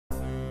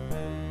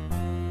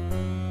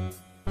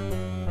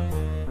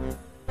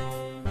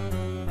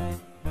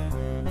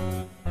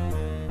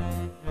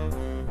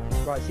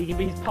Right, so you can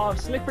be part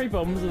of Slippery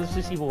Bums and the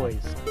Sissy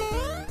Boys.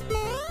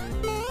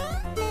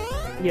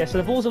 Yeah, so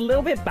the ball's a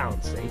little bit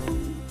bouncy.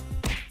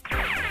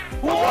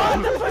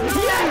 What the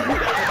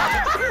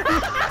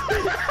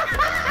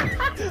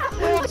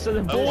fuck? So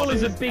the ball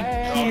is a big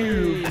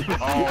cube.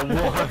 Oh,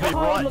 what? I look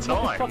Right like a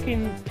time.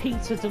 fucking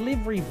pizza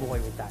delivery boy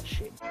with that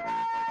shit.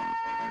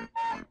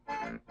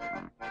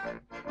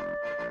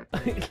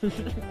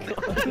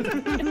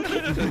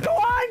 Go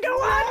on!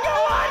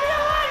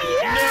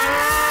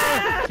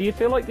 Yeah! Do you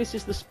feel like this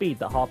is the speed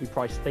that Harvey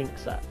Price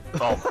thinks at?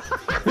 Oh.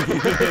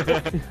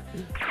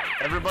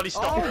 Everybody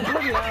stop. Oh,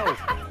 bloody hell.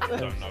 I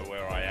don't know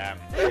where I am.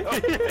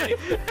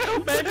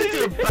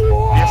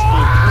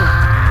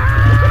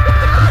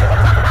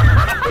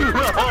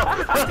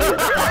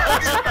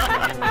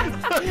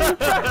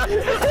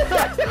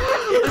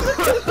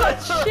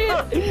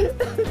 Shit!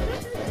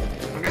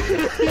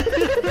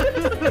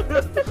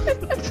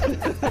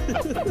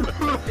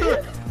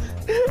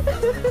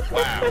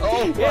 Wow.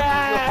 Oh,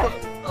 Yeah!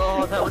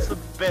 oh, that was the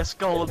best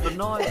goal of the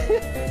night.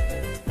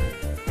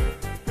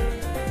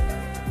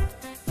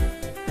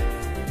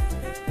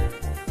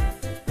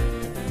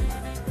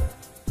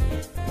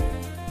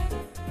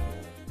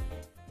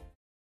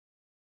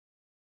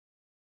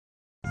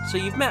 So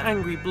you've met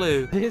Angry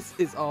Blue, This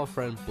is our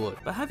friend Bloo.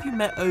 but have you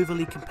met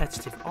overly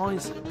competitive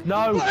Isaac?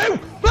 No!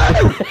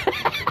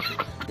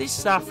 This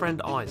is our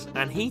friend Isaac,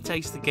 and he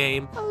takes the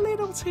game a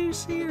little too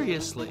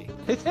seriously.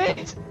 Hit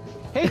it!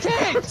 Hit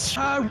it!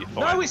 Oh,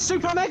 no, it's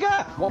Super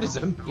Mega! What is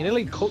him? You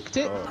nearly cooked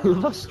it? I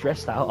love how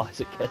stressed out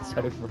Isaac gets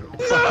over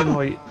it. Fucking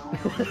wait.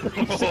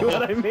 You see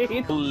what I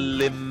mean?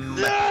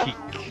 Limerick.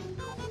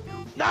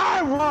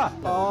 No!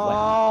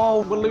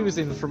 Oh, we're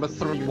losing from a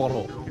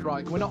 3-1 up.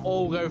 Right, can we not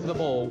all go for the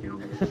ball?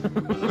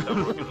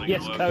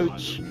 Yes,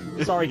 coach.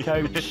 Sorry,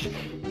 coach.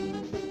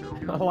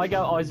 I like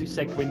how Isaac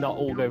said can we not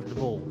all go for the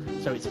ball,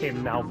 so it's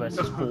him now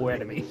versus 4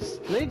 enemies.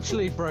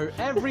 Literally, bro,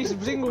 every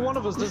single one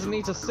of us doesn't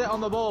need to sit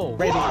on the ball.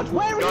 Ready. What?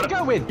 Where are you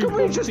going? Can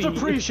we just bumpy.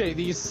 appreciate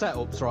these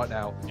setups right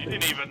now? You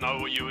didn't even know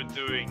what you were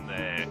doing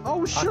there.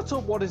 Oh, shut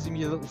up, what is him,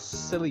 you little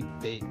silly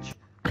bitch.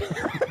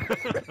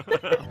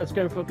 Let's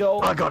go for a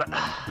goal. I got it.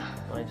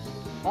 Nice.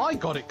 I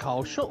got it,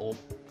 Carl, shut up.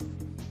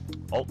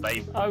 Oh,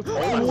 babe. Oh,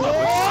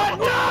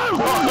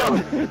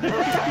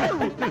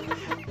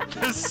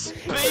 The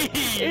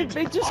speed.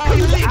 It just I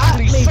comes at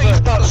literally me,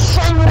 saved but... that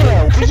so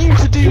well for you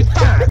to do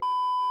that!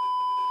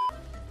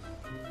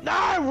 No!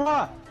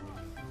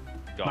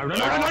 Go, No.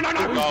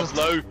 Go,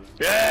 Blue.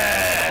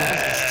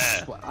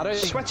 Yeah! I don't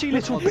think... Sweaty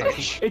little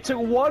bitch. It took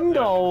one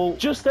goal,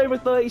 just over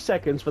 30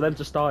 seconds for them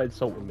to start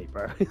insulting me,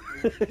 bro.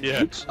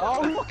 Yeah.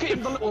 Oh, look at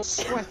him, the little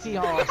sweaty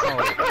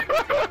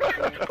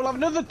arsehole. We'll have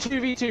another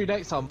 2v2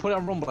 next time. Put it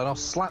on Rumble and I'll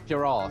slap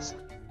your arse.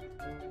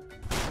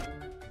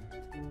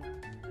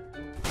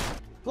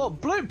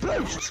 Look, Blue,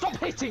 stop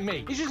hitting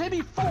me! You just hit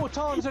me 4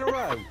 times in a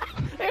row.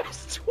 It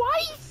was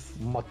twice!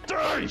 My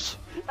days!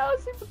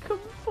 How's it become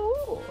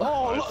 4?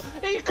 Oh, look,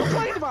 he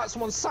complained about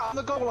someone sat on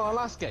the goal line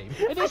last game,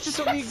 and he's just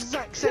done the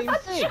exact same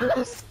thing. I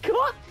just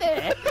got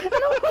there, and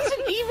I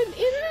wasn't even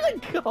in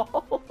the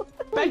goal.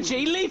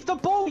 Benji, leave the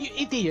ball, you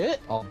idiot!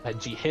 Oh,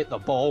 Benji, hit the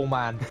ball,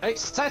 man.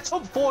 It's set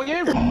up for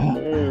you!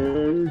 Benji!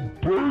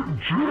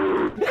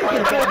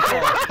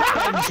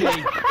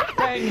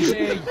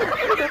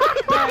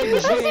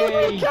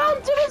 Benji!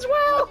 Counted as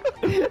well!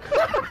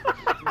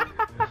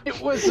 It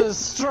was a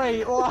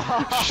straight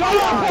line! Shut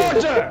up,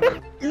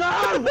 Porter!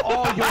 No!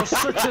 Oh, you're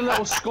such a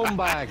little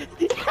scumbag!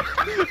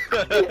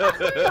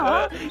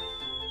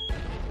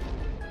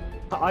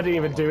 I didn't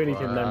even do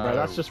anything then, bro.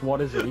 That's just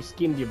what is it? He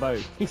skinned you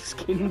both. He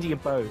skinned you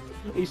both.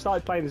 He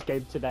started playing this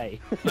game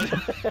today.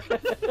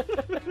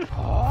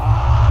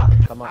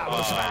 Come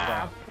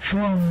on.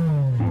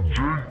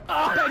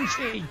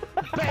 Benji!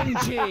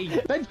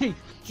 Benji,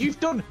 you've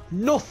done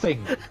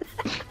nothing!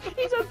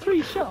 He's had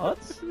 3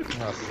 shots.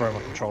 I'll throw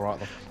my controller out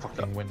the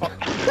fucking window. Oh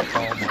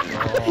my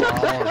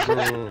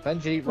god.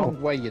 Benji, wrong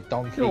way, you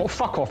donkey. Oh,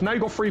 fuck off. Now you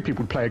got 3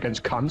 people to play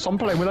against cunts. I'm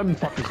playing with them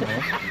fuckers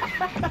now.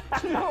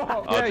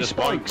 Yeah, just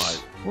spikes.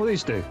 won't, mate. What do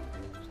these do?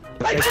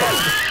 I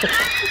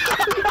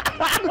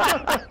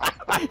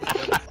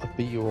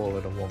beat you all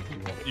in a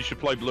 1v1. You should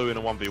play Blue in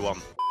a 1v1.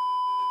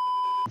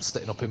 I'm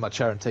sitting up in my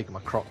chair and taking my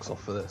Crocs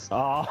off for this.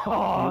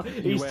 Oh,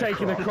 he's wear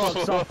taking the Crocs.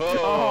 Crocs off.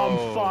 Oh,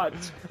 I'm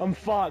fucked. I'm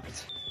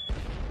fucked.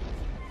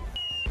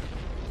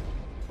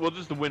 What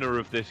does the winner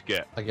of this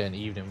get? I get an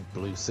evening with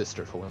Blue's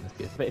sister if I win this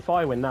game. But if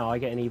I win now, I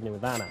get an evening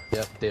with Anna.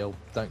 Yep, deal.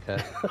 Don't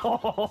care.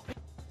 Oh,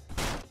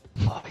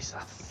 Oh, he's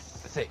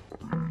thick.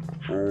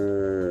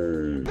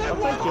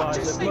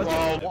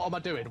 What am I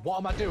doing? What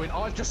am I doing?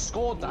 I've just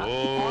scored that.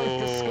 I've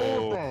just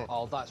scored that.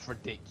 Oh, that's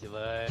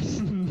ridiculous.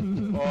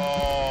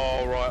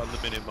 Oh, right on the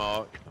minute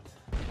mark.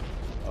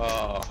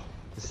 Oh.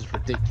 This is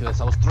ridiculous.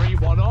 I was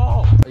 3-1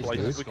 off. Like,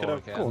 He's wicked gonna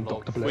up. score Go on, again.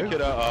 Dr. Blue.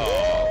 Wicked up.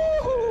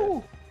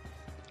 Oh.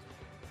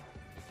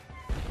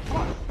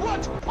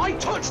 What? I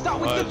touched that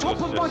with the top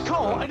of my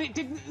car and it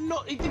did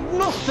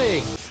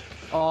nothing.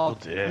 Oh,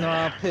 dear.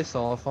 nah, piss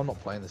off. I'm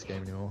not playing this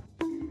game anymore.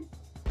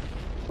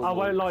 I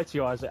won't lie to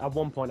you, Isaac. At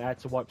one point, I had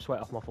to wipe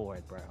sweat off my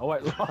forehead, bro. I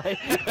won't lie.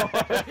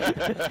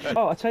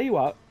 Oh, I'll tell you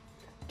what.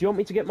 Do you want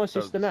me to get my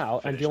sister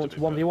now, and do you want to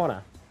 1v1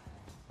 her?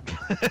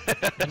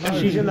 No,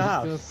 she's in the She's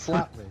house. gonna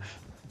slap me.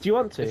 Do you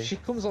want to? If she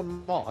comes on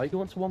mic, Do you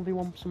want to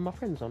 1v1 some of my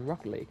friends on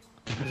Rocket League?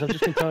 Because I've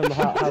just been telling them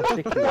how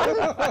sick you are.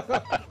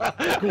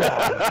 Go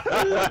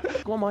on.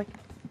 Go on, Mike.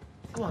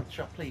 Go on,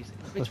 Chuck, please.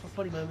 It's for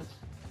funny moments.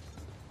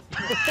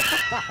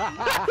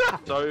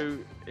 So,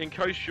 in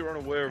case you're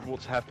unaware of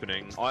what's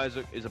happening,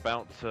 Isaac is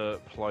about to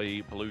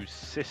play Blue's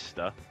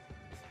sister.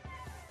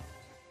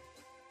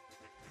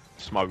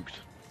 Smoked.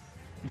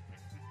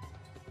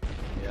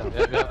 yeah,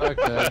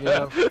 okay,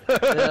 yeah.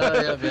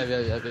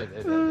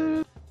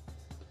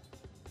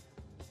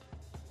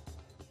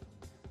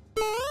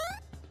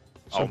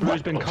 So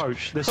Blue's been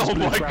coached. This is Oh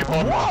Blue's my round.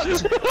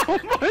 god! Oh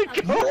my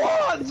god!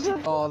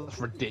 What? Oh, that's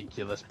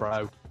ridiculous,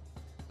 bro.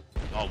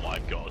 Oh my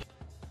god.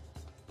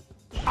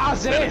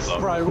 As if,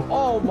 bro.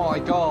 Oh my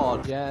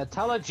god. Yeah,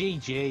 tell her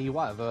GG,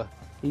 whatever.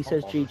 He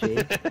says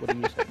GG. What do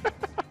you say?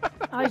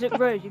 Isaac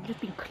Rose, you've just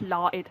been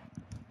clotted.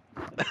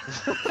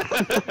 Have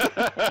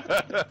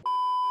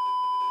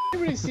you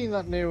really seen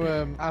that new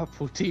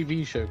Apple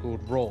TV show called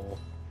Raw?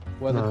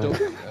 Where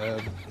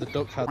the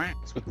duck had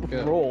sex with the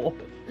girl. Raw.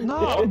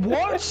 No,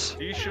 what?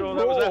 Are you sure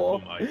that was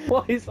Apple, mate?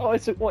 Why is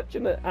Isaac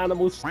watching an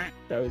animal show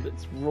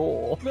that's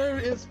raw? No,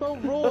 it's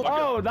spelled Raw.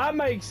 Oh, that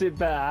makes it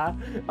better.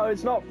 Oh,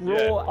 it's not raw,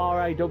 Yeah.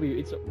 R-A-W,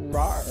 it's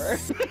raw.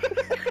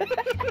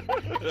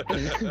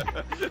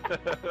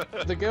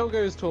 The girl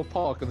goes to a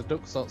park and the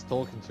duck starts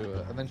talking to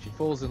her, and then she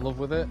falls in love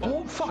with it.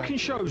 What fucking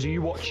shows are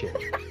you watching?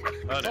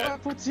 I know.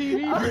 Apple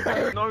TV.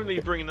 Not only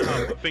bringing that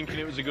up, but thinking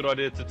it was a good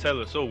idea to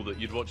tell us all that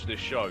you'd watch this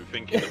show,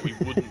 thinking that we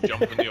wouldn't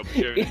jump on the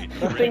opportunity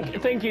to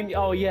ridicule. Thinking,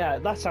 oh yeah,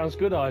 that sounds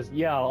good, Isaac.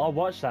 Yeah, I'll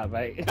watch that,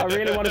 mate. I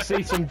really want to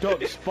see some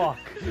ducks fuck.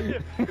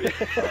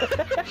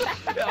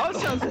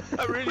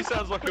 That really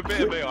sounds like a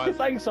bit of me, Isaac.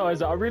 Thanks,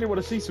 Isaac. I really want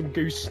to see some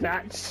goose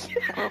snacks.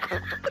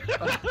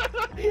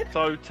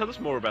 So, tell us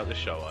more about this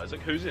show,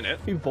 Isaac. Who's in it?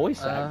 Who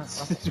voice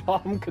acts? This is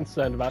what I'm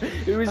concerned about.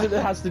 Who is it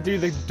that has to do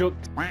the duck?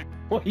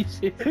 What is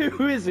it?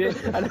 Who is it?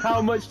 And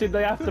how much did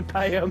they have to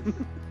pay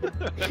him?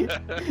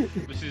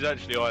 This is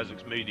actually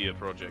Isaac's media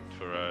project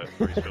for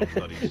his film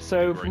studies.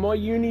 So, for my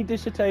uni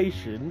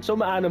dissertation,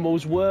 some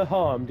animals were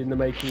harmed in the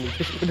making of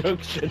this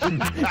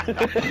production.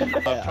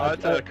 I've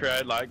tried to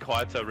create like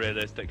quite a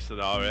realistic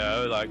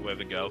scenario, like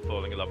with a girl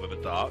falling in love with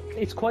a duck.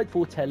 It's quite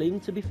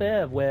foretelling, to be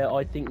fair, of where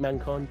I think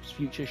mankind's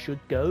future should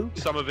go.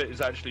 Some of it is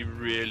actually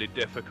really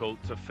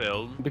difficult to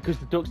film. Because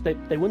the ducks, they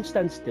wouldn't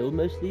stand still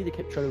mostly, they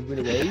kept trying to run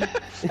away.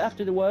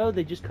 After a while,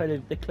 they just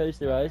they closed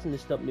their eyes and they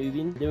stopped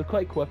moving. They were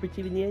quite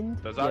cooperative in the end.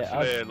 There's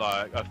actually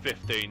like a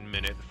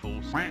 15-minute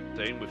full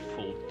scene with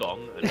full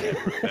dong and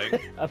everything.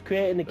 I've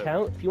created an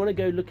account. If you want to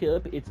go look it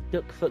up, it's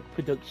Duckfuck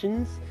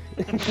Productions.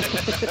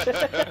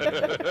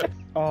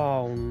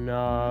 Oh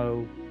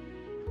no.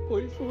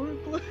 Wait for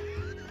it, Blue.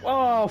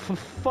 Oh, for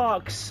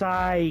fuck's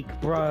sake,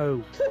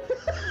 bro.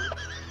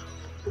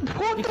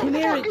 You can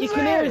hear it, you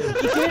can hear it,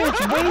 you can hear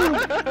its wing!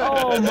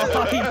 Oh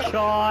my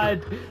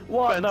god!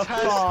 What the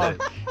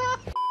fuck?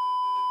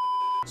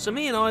 So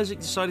me and Isaac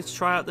decided to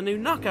try out the new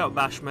Knockout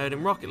Bash mode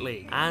in Rocket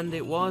League, and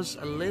it was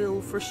a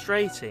little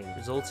frustrating,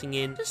 resulting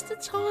in just a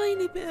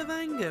tiny bit of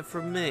anger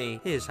from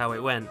me. Here's how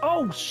it went.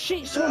 Oh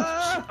shit,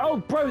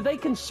 oh bro, they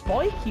can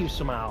spike you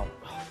somehow.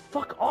 Oh,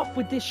 fuck off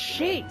with this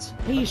shit!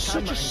 He's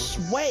such a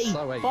sweaty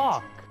so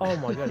fuck. Oh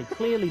my god, he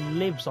clearly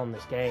lives on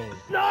this game.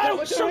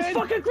 No! Some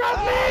fucking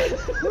grab me!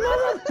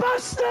 Mother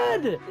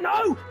bastard!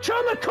 No!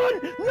 Choma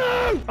cunt!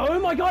 No! Oh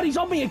my god, he's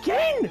on me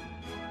again!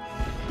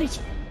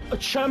 This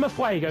Choma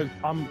Fuego,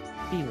 I'm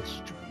feeling a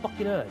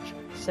fucking urge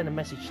to send a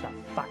message to that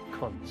fat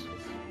cunt.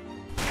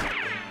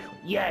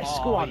 Yes,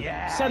 go on.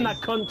 Yes. Send that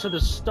cunt to the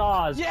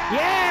stars.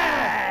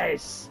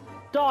 Yes!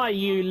 Die,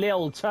 you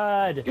little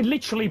turd.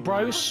 Literally,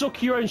 bro,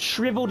 suck your own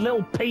shriveled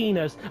little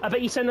penis. I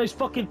bet you send those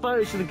fucking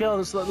photos to the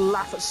girls that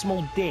laugh at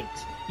small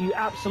dicks. You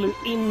absolute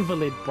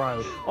invalid,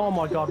 bro. Oh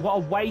my god, what a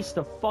waste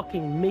of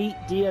fucking meat,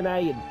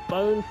 DNA, and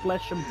bone,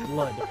 flesh, and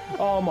blood.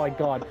 Oh my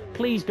god.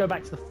 Please go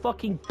back to the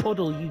fucking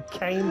puddle you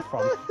came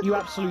from, you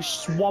absolute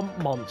swamp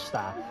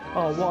monster.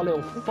 Oh, what a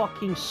little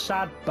fucking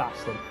sad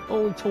bastard.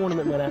 Only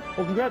tournament winner.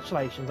 Well,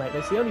 congratulations, mate.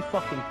 That's the only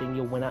fucking thing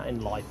you'll win at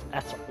in life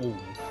at all,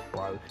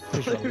 bro.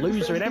 Because you're a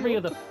loser in every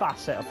other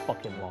facet of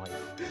fucking life.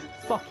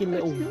 Fucking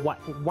little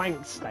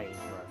wank stain,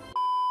 bro.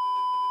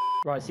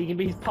 Right, so you can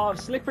be part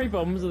of Slippery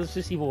Bums or the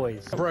Sissy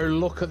Boys. Bro,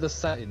 look at the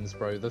settings,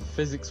 bro. The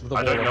physics of the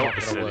I ball don't are know not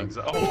what the gonna work. settings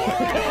are. Oh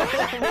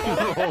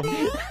my god.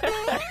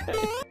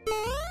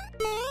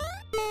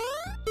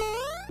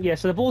 Yeah,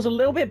 so the ball's a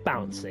little bit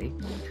bouncy.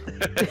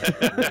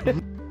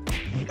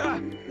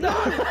 No!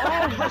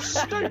 Oh, the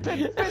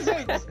stupid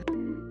physics!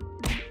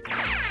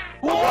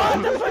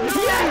 What the fuck?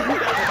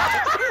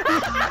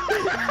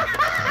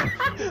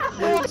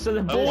 So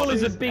the ball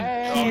is a big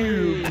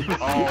cube.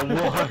 Oh,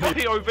 what?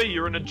 POV,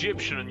 you're an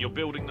Egyptian and you're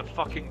building the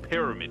fucking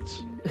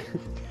pyramids.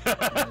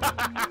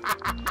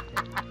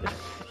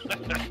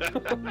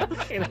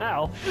 Fucking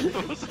hell.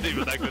 It wasn't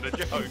even that good a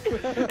joke.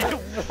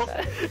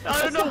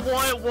 I don't know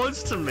why it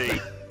was to me.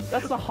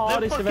 That's the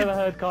hardest I've ever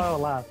heard Kyle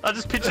laugh. I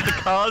just pictured the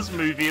Cars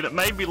movie and it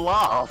made me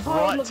laugh.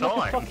 Kyle Right looked time.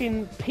 like a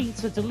fucking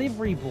pizza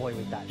delivery boy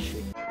with that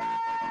shit.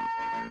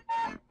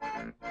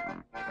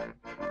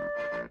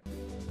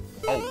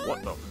 Oh,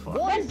 what the fuck?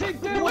 What is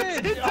it doing?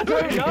 I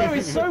don't know,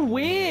 it's so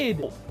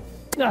weird.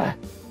 Ah.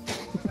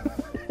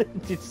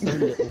 It's so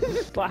little.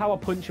 It's like how I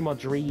punch in my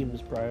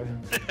dreams, bro.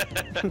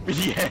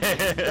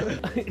 Yeah.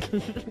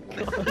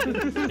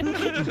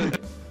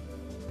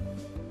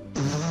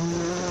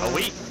 Are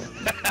we?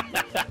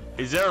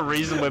 Is there a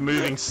reason we're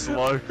moving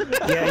slow?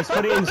 Yeah, he's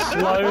put it in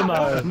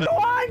slow-mo. Go on, go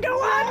on, go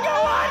on,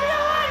 go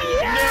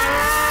on!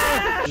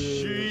 Yeah!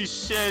 She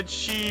said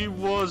she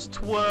was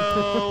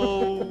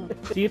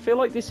 12. Do you feel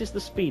like this is the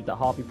speed that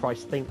Harvey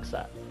Price thinks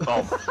at?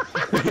 Oh.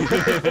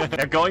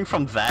 Now going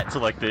from that to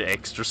like the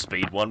extra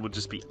speed one would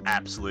just be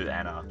absolute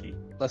anarchy.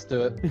 Let's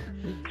do it.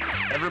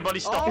 Everybody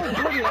stop. Oh,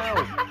 bloody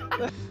hell.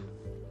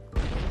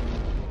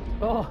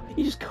 Oh,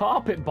 you just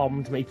carpet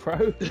bombed me, bro.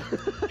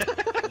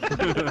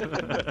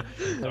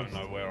 Don't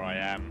know where I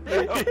am.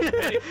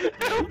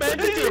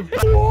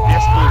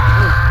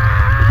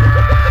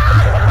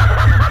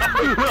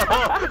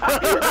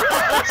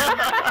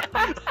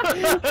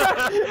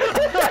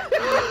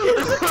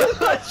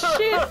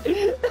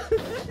 Shit!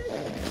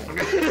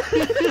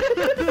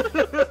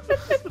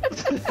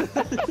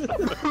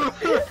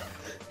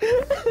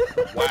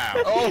 Wow.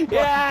 Oh,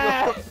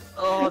 Yeah!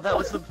 oh, that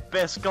was the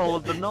best goal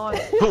of the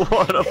night.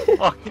 What a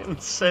fucking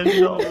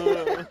send-off.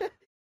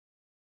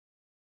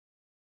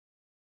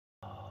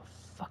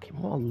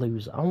 Fucking what a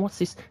loser. Oh, what's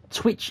this?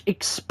 Twitch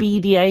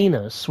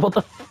Expedianus? What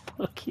the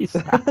fuck is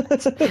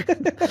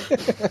that?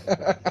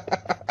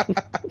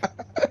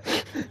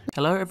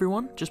 Hello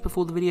everyone, just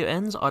before the video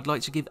ends, I'd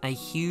like to give a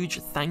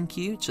huge thank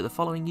you to the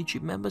following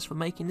YouTube members for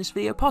making this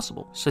video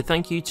possible. So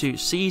thank you to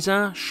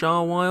Caesar,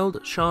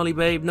 Sharwild, Charlie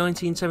Babe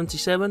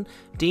 1977,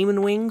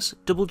 Demon Wings,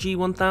 Double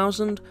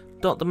G1000,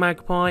 Dot the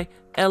Magpie,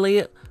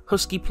 Elliot,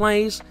 Husky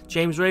Plays,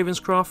 James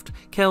Ravenscroft,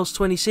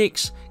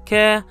 Kels26,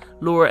 Care,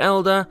 Laura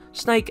Elder,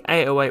 Snake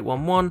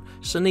 80811,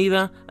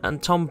 Suneva,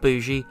 and Tom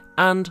Bougie,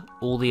 and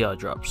all the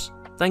airdrops.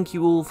 Thank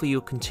you all for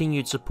your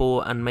continued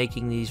support and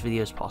making these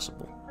videos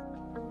possible.